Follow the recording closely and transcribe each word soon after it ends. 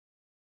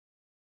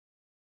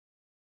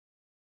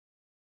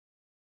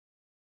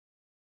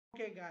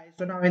Okay, guys,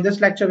 so now in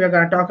this lecture, we are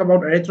going to talk about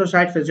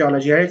erythrocyte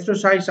physiology.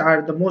 Erythrocytes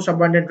are the most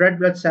abundant red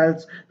blood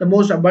cells, the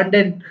most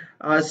abundant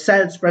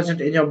cells present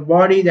in your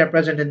body. They're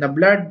present in the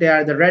blood. They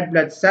are the red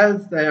blood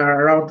cells. They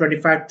are around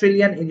 25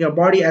 trillion in your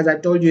body, as I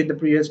told you in the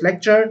previous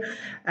lecture.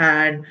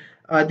 And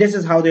this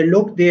is how they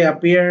look. They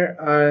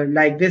appear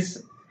like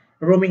this,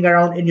 roaming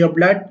around in your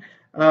blood.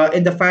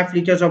 In the 5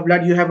 liters of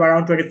blood, you have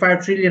around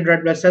 25 trillion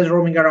red blood cells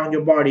roaming around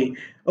your body.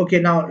 Okay,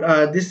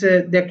 now this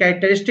their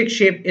characteristic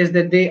shape is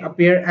that they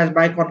appear as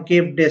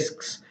biconcave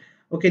discs.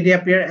 Okay, they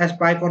appear as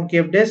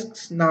biconcave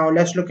discs. Now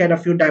let's look at a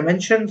few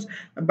dimensions.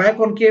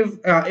 Biconcave,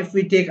 if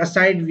we take a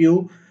side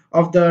view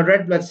of the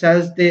red blood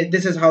cells,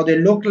 this is how they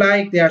look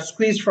like. They are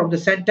squeezed from the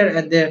center,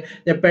 and their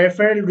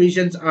peripheral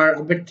regions are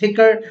a bit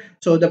thicker.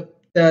 So the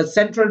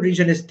central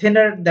region is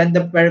thinner than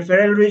the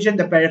peripheral region.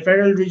 The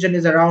peripheral region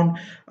is around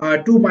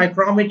 2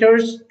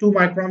 micrometers,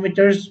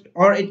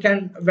 or it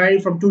can vary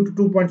from 2 to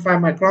 2.5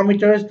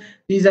 micrometers.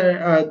 These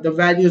are the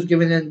values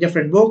given in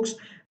different books.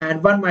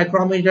 And 1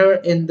 micrometer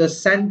in the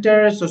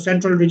center. So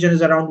central region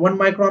is around 1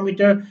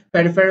 micrometer.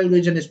 Peripheral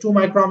region is 2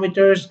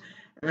 micrometers.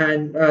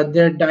 And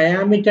their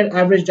diameter,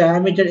 average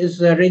diameter is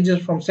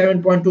ranges from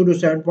 7.2 to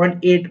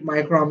 7.8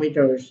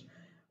 micrometers.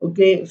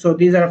 Okay, so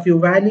these are a few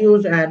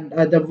values. And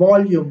the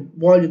volume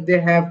they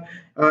have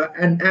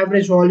an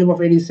average volume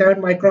of 87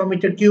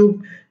 micrometer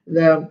cube,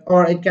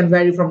 or it can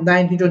vary from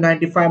 90 to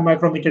 95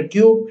 micrometer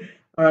cube.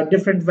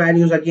 Different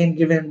values again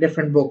given in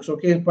different books.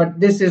 Okay, but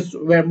this is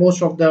where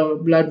most of the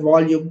blood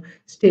volume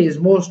stays,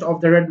 most of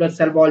the red blood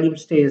cell volume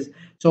stays.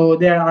 So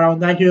they are around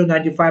 90 to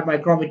 95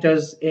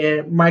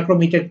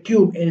 micrometer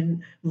cube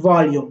in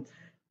volume.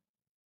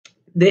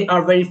 They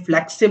are very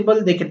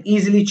flexible. They can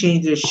easily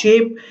change their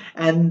shape,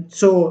 and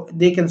so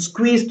they can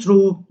squeeze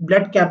through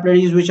blood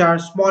capillaries which are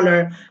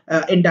smaller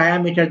in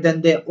diameter than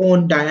their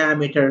own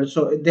diameter.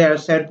 So they are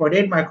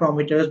 7.8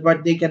 micrometers,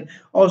 but they can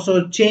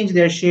also change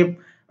their shape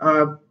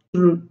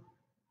through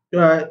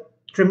uh,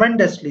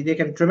 tremendously. They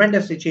can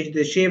tremendously change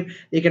their shape.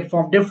 They can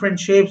form different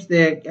shapes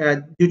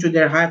due to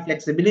their high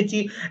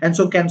flexibility, and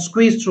so can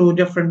squeeze through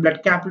different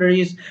blood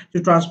capillaries to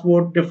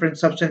transport different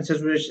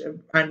substances, which,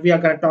 and we are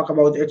going to talk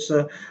about its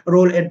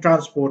role in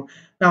transport.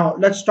 Now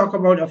let's talk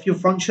about a few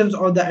functions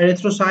of the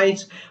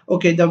erythrocytes.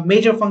 Okay, the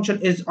major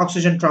function is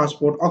oxygen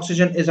transport.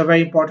 Oxygen is a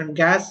very important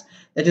gas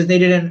that is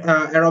needed in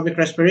aerobic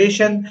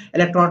respiration,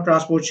 electron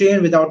transport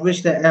chain, without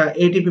which the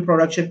ATP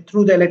production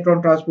through the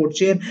electron transport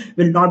chain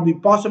will not be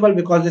possible,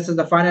 because this is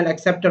the final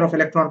acceptor of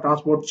electron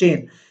transport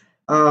chain.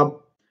 Uh,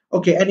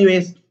 okay,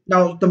 anyways,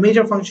 now the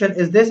major function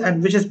is this,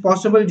 and which is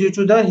possible due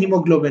to the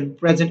hemoglobin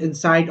present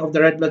inside of the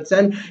red blood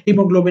cell.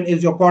 Hemoglobin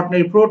is your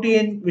quaternary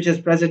protein which is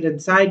present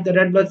inside the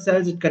red blood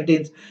cells. It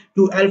contains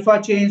 2 alpha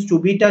chains, 2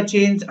 beta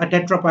chains, a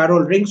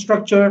tetrapyrrole ring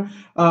structure.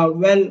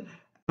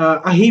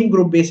 A heme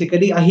group,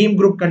 basically. A heme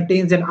group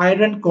contains an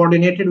iron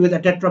coordinated with a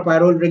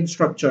tetrapyrrole ring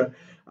structure.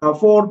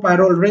 4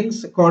 pyrrole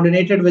rings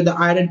coordinated with the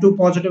iron 2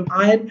 positive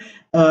ion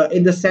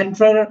in the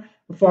center,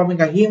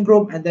 forming a heme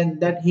group, and then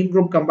that heme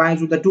group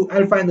combines with the 2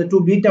 alpha and the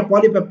 2 beta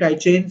polypeptide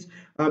chains,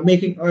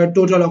 making a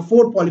total of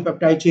 4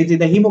 polypeptide chains in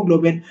the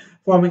hemoglobin,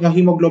 forming a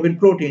hemoglobin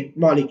protein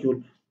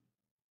molecule.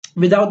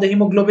 Without the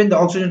hemoglobin, the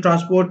oxygen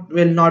transport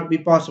will not be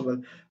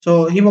possible.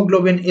 So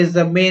hemoglobin is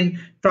the main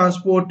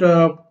transport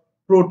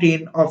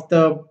protein of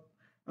the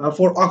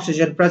for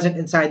oxygen present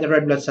inside the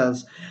red blood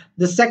cells.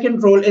 The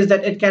second role is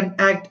that it can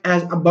act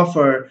as a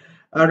buffer.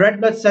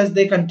 Red blood cells,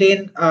 they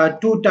contain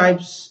two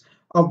types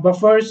of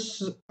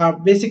buffers.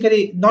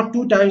 Basically, not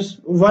two types.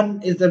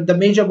 One is the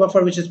major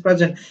buffer which is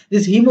present.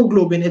 This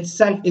hemoglobin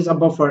itself is a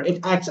buffer.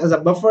 It acts as a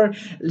buffer,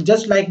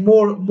 just like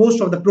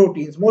most of the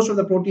proteins. Most of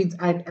the proteins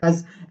act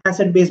as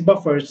acid-base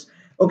buffers.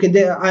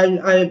 Okay,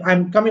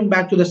 I'm coming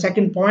back to the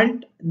second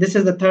point. This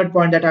is the third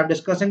point that I'm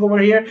discussing over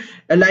here.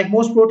 Like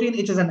most protein,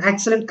 it is an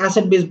excellent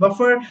acid-base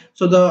buffer.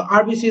 So the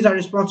RBCs are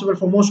responsible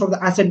for most of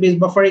the acid-base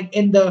buffering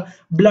in the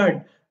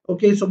blood.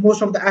 Okay, so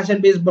most of the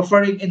acid-base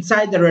buffering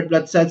inside the red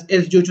blood cells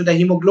is due to the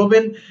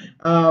hemoglobin.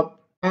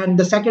 And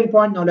the second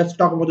point, now let's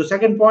talk about the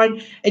second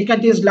point. It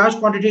contains large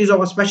quantities of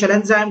a special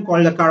enzyme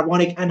called the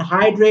carbonic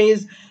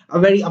anhydrase, a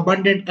very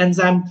abundant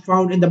enzyme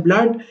found in the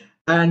blood,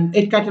 and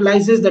it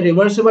catalyzes the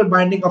reversible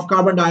binding of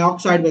carbon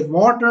dioxide with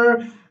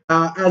water.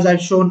 As I've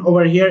shown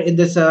over here in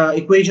this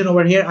equation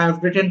over here, I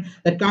have written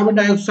that carbon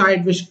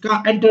dioxide which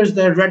enters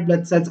the red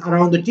blood cells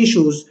around the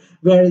tissues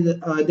where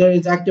there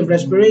is active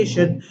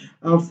respiration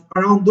of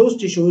around those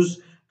tissues.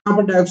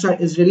 Carbon dioxide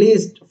is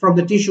released from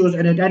the tissues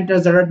and it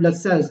enters the red blood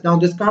cells. Now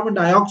this carbon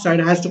dioxide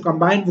has to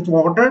combine with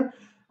water.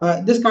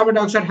 This carbon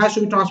dioxide has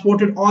to be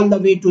transported all the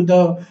way to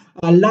the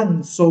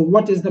lungs. So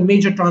what is the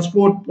major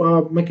transport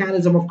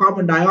mechanism of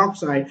carbon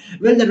dioxide?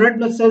 Well, the red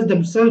blood cells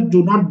themselves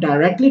do not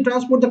directly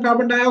transport the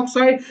carbon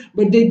dioxide,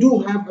 but they do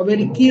have a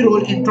very key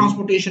role in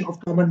transportation of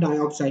carbon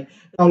dioxide.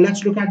 Now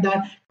let's look at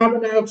that.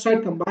 Carbon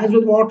dioxide combines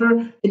with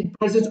water in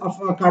presence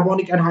of a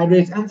carbonic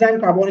anhydrase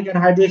enzyme. Carbonic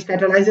anhydrase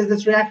catalyzes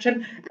this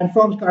reaction and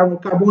forms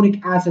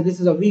carbonic acid.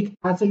 This is a weak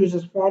acid which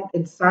is formed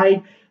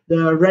inside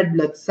the red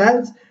blood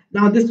cells.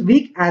 Now this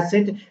weak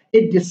acid,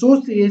 it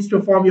dissociates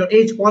to form your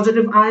H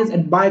positive ions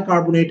and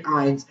bicarbonate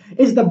ions.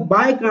 It's the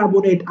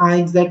bicarbonate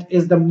ions that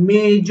is the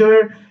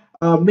major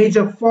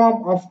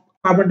form of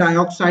carbon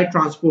dioxide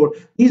transport.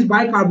 These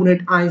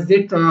bicarbonate ions,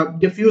 they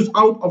diffuse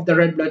out of the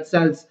red blood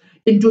cells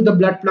into the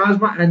blood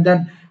plasma, and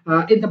then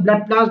in the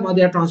blood plasma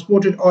they are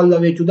transported all the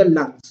way to the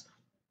lungs.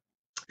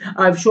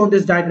 I've shown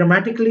this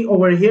diagrammatically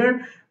over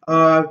here.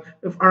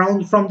 If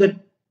around from the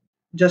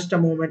Just a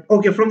moment.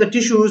 Okay, from the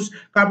tissues,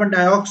 carbon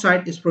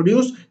dioxide is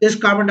produced. This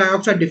carbon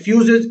dioxide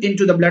diffuses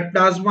into the blood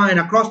plasma, and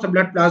across the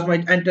blood plasma,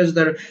 it enters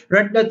the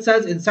red blood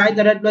cells. Inside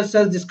the red blood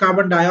cells, this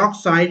carbon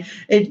dioxide,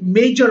 a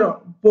major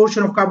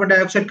portion of carbon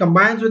dioxide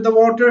combines with the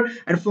water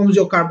and forms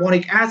your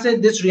carbonic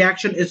acid. This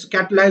reaction is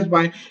catalyzed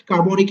by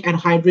carbonic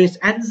anhydrase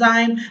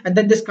enzyme, and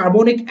then this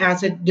carbonic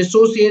acid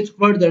dissociates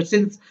further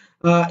since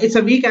it's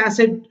a weak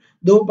acid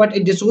though, but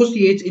it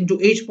dissociates into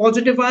H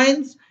positive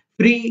ions,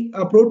 free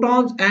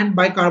protons, and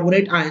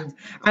bicarbonate ions.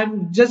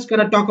 I'm just going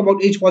to talk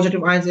about H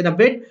positive ions in a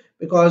bit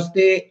because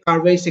they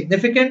are very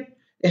significant.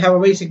 They have a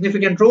very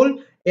significant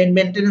role in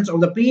maintenance of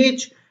the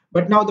pH.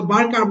 But now the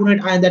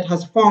bicarbonate ion that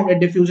has formed, it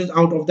diffuses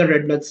out of the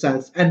red blood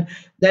cells, and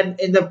then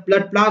in the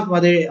blood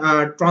plasma they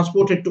are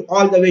transported to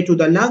all the way to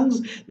the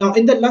lungs. Now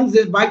in the lungs,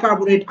 there's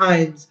bicarbonate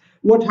ions.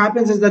 What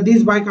happens is that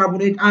these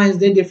bicarbonate ions,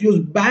 they diffuse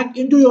back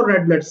into your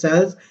red blood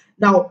cells.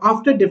 Now,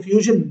 after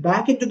diffusion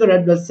back into the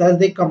red blood cells,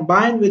 they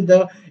combine with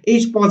the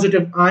H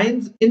positive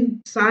ions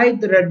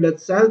inside the red blood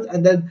cells,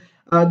 and then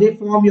they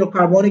form your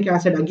carbonic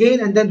acid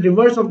again, and then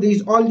reverse of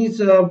these all these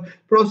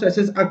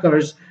processes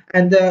occurs,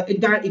 and the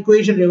entire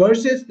equation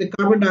reverses. The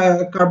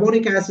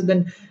carbonic acid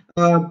then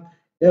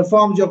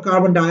forms your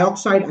carbon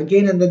dioxide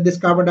again, and then this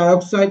carbon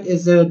dioxide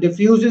is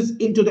diffuses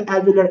into the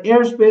alveolar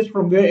airspace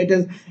from where it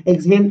is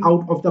exhaled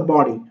out of the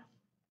body.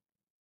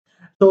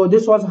 So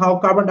this was how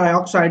carbon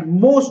dioxide,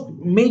 most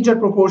major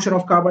proportion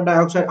of carbon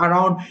dioxide,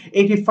 around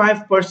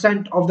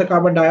 85% of the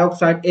carbon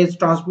dioxide is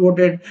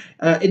transported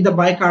in the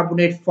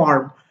bicarbonate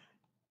form.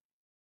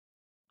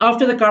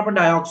 After the carbon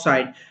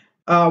dioxide,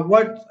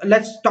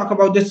 let's talk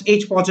about this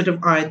H positive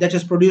ion that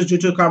is produced due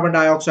to carbon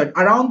dioxide.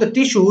 Around the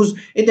tissues,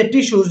 in the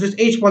tissues, this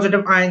H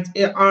positive ions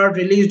are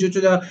released due to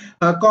the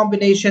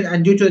combination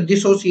and due to the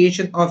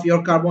dissociation of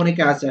your carbonic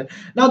acid.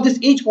 Now this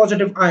H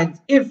positive ions,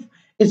 if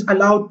is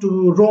allowed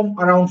to roam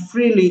around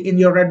freely in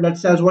your red blood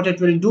cells, what it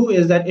will do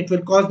is that it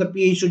will cause the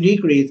pH to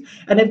decrease.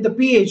 And if the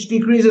pH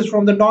decreases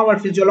from the normal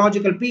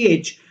physiological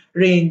pH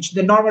range,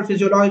 the normal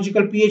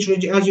physiological pH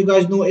range, as you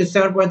guys know, is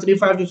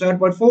 7.35 to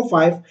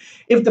 7.45.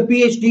 If the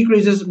pH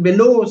decreases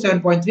below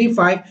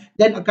 7.35,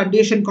 then a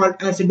condition called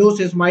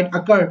acidosis might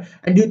occur,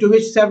 and due to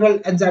which several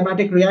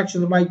enzymatic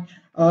reactions might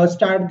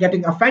start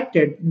getting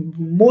affected.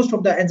 Most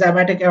of the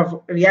enzymatic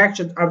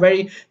reactions are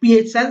very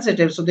pH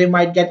sensitive, so they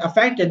might get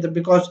affected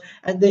because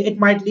it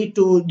might lead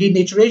to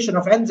denaturation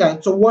of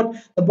enzymes. So what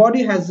the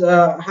body has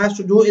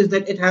to do is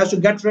that it has to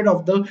get rid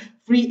of the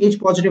free H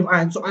positive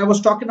ions. So I was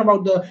talking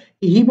about the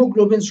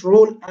hemoglobin's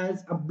role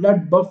as a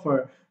blood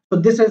buffer. So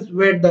this is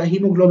where the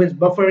hemoglobin's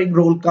buffering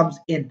role comes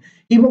in.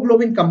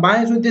 Hemoglobin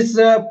combines with this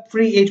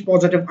free H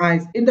positive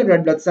ions in the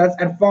red blood cells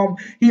and form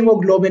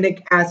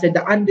hemoglobinic acid,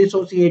 the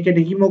undissociated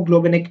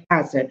hemoglobinic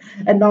acid.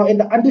 And now in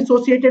the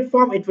undissociated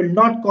form, it will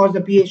not cause the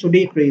pH to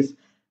decrease.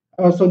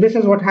 So this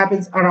is what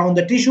happens around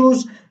the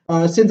tissues.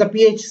 Since the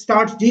pH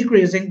starts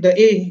decreasing, the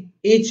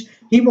H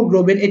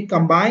hemoglobin, it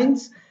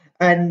combines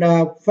and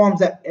forms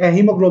a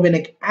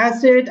hemoglobinic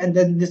acid, and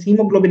then this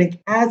hemoglobinic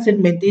acid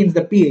maintains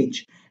the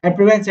pH and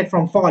prevents it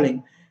from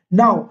falling.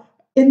 Now,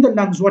 in the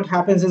lungs, what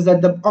happens is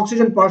that the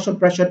oxygen partial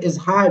pressure is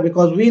high,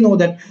 because we know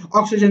that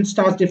oxygen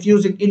starts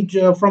diffusing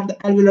from the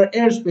alveolar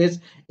airspace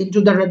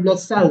into the red blood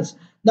cells.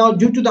 Now,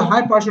 due to the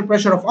high partial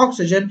pressure of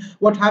oxygen,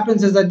 what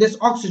happens is that this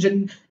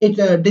oxygen,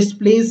 it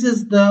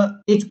displaces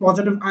the H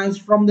positive ions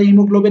from the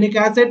hemoglobinic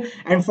acid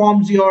and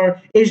forms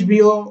your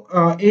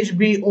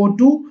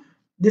HbO2.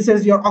 This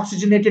is your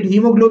oxygenated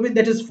hemoglobin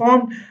that is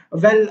formed.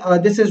 Well,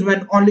 this is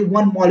when only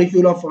one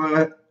molecule of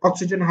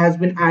oxygen has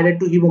been added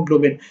to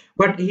hemoglobin.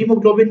 But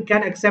hemoglobin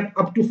can accept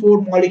up to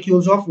 4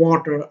 molecules of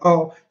water.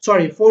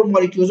 4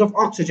 molecules of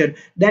oxygen.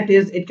 That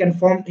is, it can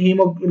form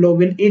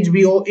hemoglobin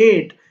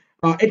HbO8.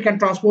 It can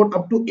transport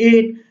up to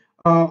 8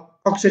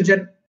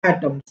 oxygen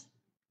atoms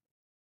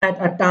at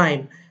a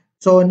time.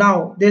 So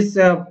now this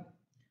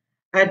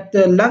at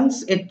the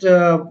lungs,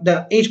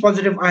 the H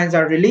positive ions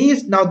are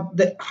released. Now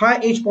the high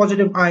H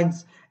positive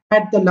ions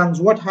at the lungs,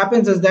 what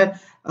happens is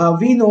that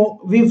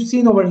we've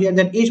seen over here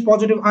that H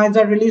positive ions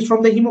are released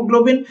from the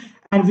hemoglobin,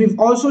 and we've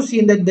also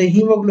seen that the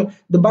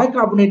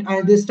bicarbonate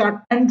ions, they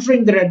start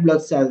entering the red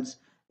blood cells.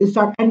 They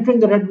start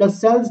entering the red blood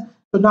cells.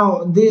 So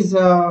now this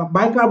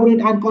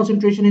bicarbonate ion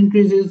concentration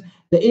increases,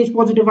 the H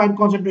positive ion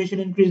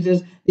concentration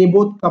increases. They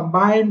both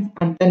combine,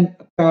 and then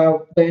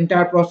the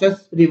entire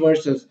process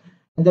reverses,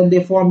 and then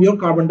they form your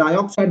carbon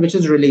dioxide, which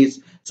is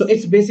released. So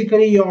it's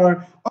basically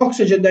your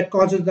oxygen that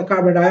causes the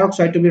carbon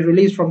dioxide to be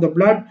released from the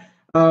blood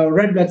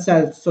red blood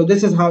cells. So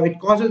this is how it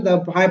causes the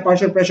high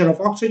partial pressure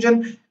of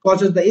oxygen,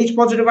 causes the H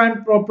positive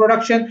ion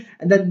production,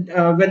 and then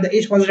when the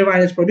H positive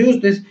ion is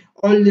produced,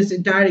 this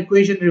entire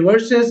equation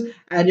reverses,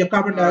 and your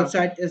carbon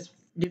dioxide is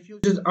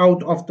diffuses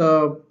out of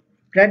the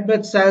red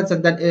blood cells,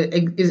 and then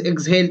is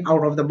exhaled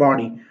out of the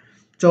body.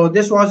 So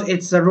this was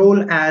its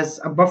role as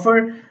a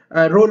buffer,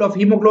 role of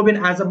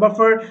hemoglobin as a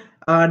buffer.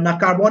 Now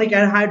carbonic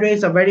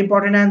anhydrase, a very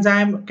important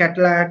enzyme,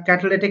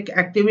 catalytic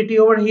activity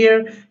over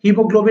here.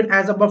 Hemoglobin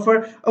as a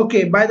buffer.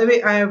 Okay, by the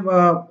way, I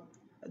have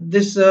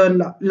this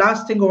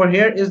last thing over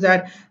here is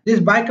that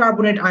these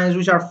bicarbonate ions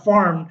which are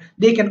formed,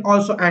 they can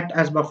also act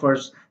as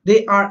buffers.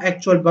 They are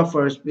actual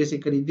buffers,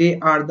 basically. They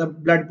are the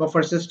blood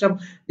buffer system.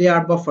 They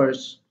are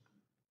buffers.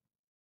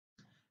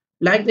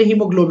 Like the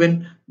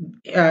hemoglobin,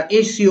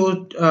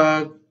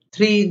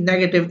 HCO3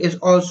 negative is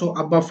also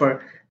a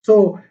buffer.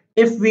 So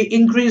if we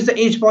increase the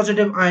H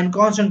positive ion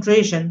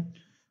concentration,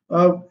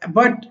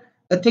 but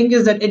the thing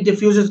is that it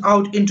diffuses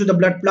out into the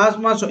blood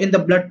plasma. So in the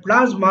blood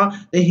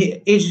plasma,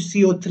 the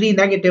HCO3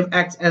 negative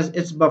acts as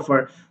its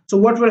buffer. So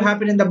what will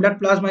happen in the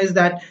blood plasma is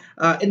that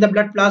in the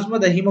blood plasma,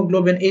 the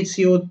hemoglobin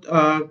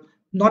HCO,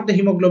 not the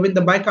hemoglobin,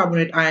 the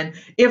bicarbonate ion,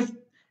 if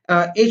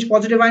H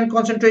positive ion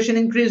concentration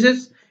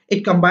increases,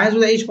 it combines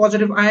with the H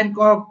positive ion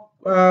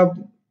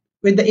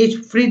with the H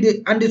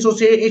free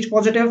undissociated H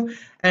positive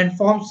and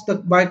forms the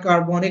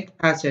bicarbonic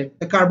acid,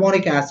 the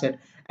carbonic acid.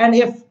 And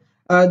if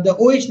the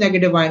OH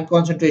negative ion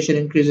concentration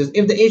increases,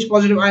 if the H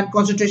positive ion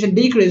concentration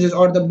decreases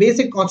or the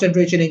basic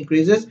concentration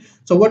increases,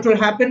 so what will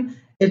happen?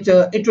 It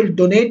will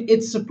donate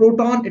its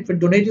proton. It will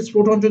donate its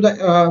proton to the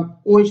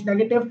OH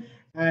negative,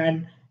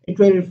 and it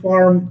will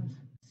form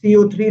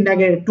CO3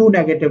 negative, 2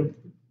 negative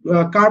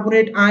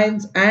carbonate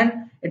ions,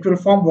 and it will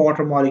form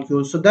water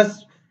molecules. So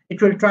thus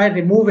it will try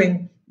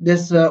removing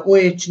this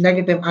OH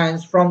negative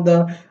ions from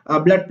the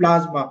blood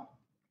plasma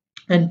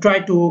and try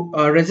to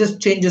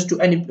resist changes to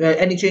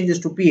any changes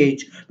to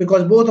pH,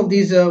 because both of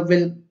these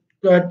will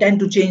tend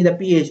to change the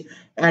pH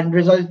and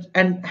result,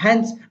 and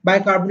hence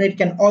bicarbonate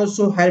can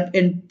also help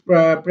in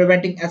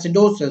preventing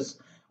acidosis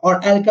or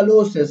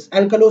alkalosis.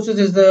 Alkalosis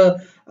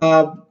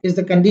is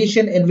the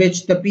condition in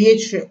which the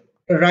pH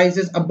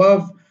rises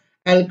above.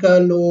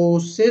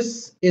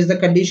 Alkalosis is the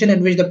condition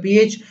in which the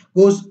pH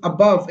goes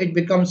above, it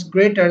becomes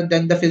greater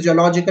than the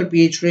physiological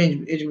pH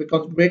range. It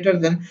becomes greater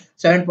than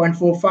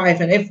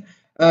 7.45. And if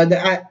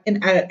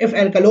if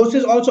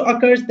alkalosis also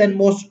occurs, then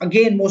most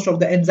of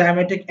the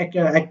enzymatic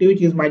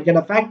activities might get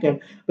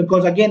affected,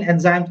 because again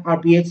enzymes are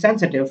pH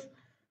sensitive,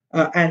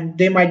 and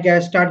they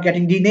might start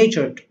getting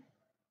denatured.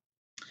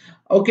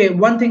 Okay,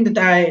 one thing that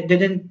I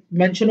didn't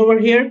mention over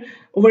here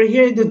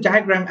in this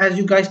diagram, as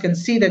you guys can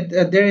see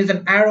that there is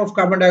an arrow of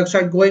carbon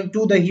dioxide going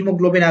to the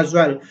hemoglobin as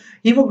well.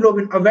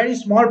 Hemoglobin, a very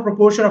small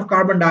proportion of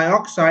carbon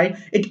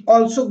dioxide, it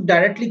also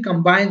directly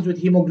combines with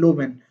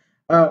hemoglobin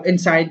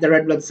inside the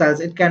red blood cells.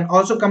 It can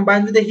also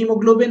combine with the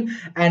hemoglobin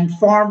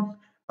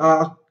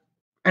uh,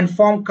 and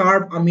form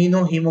carb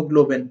amino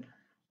hemoglobin.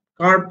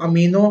 Carb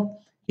amino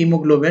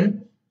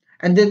hemoglobin,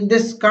 and then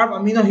this carb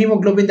amino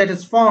hemoglobin that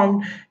is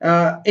formed,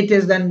 it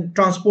is then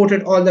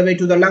transported all the way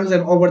to the lungs,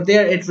 and over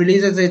there it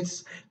releases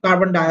its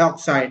carbon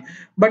dioxide.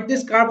 But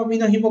this carb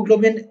amino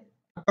hemoglobin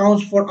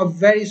accounts for a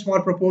very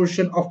small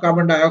proportion of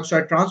carbon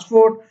dioxide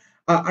transport,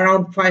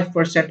 around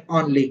 5%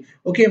 only.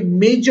 Okay,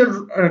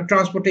 major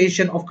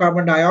transportation of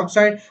carbon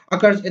dioxide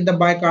occurs in the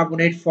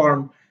bicarbonate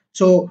form.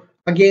 So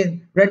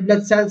again, red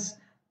blood cells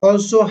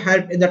also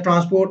help in the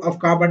transport of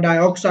carbon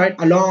dioxide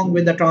along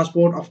with the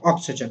transport of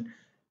oxygen.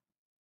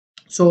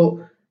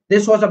 So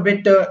this was a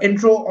bit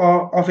intro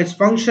of its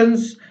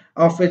functions,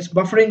 of its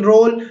buffering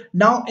role.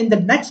 Now in the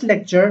next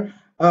lecture,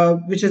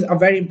 which is a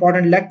very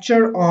important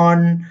lecture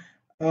on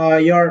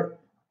your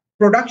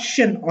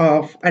production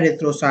of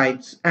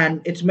erythrocytes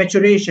and its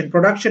maturation,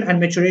 production and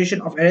maturation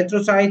of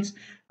erythrocytes.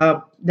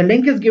 The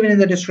link is given in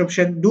the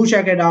description. Do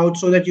check it out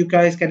so that you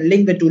guys can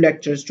link the two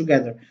lectures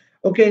together.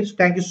 Okay, so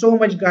thank you so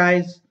much,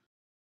 guys.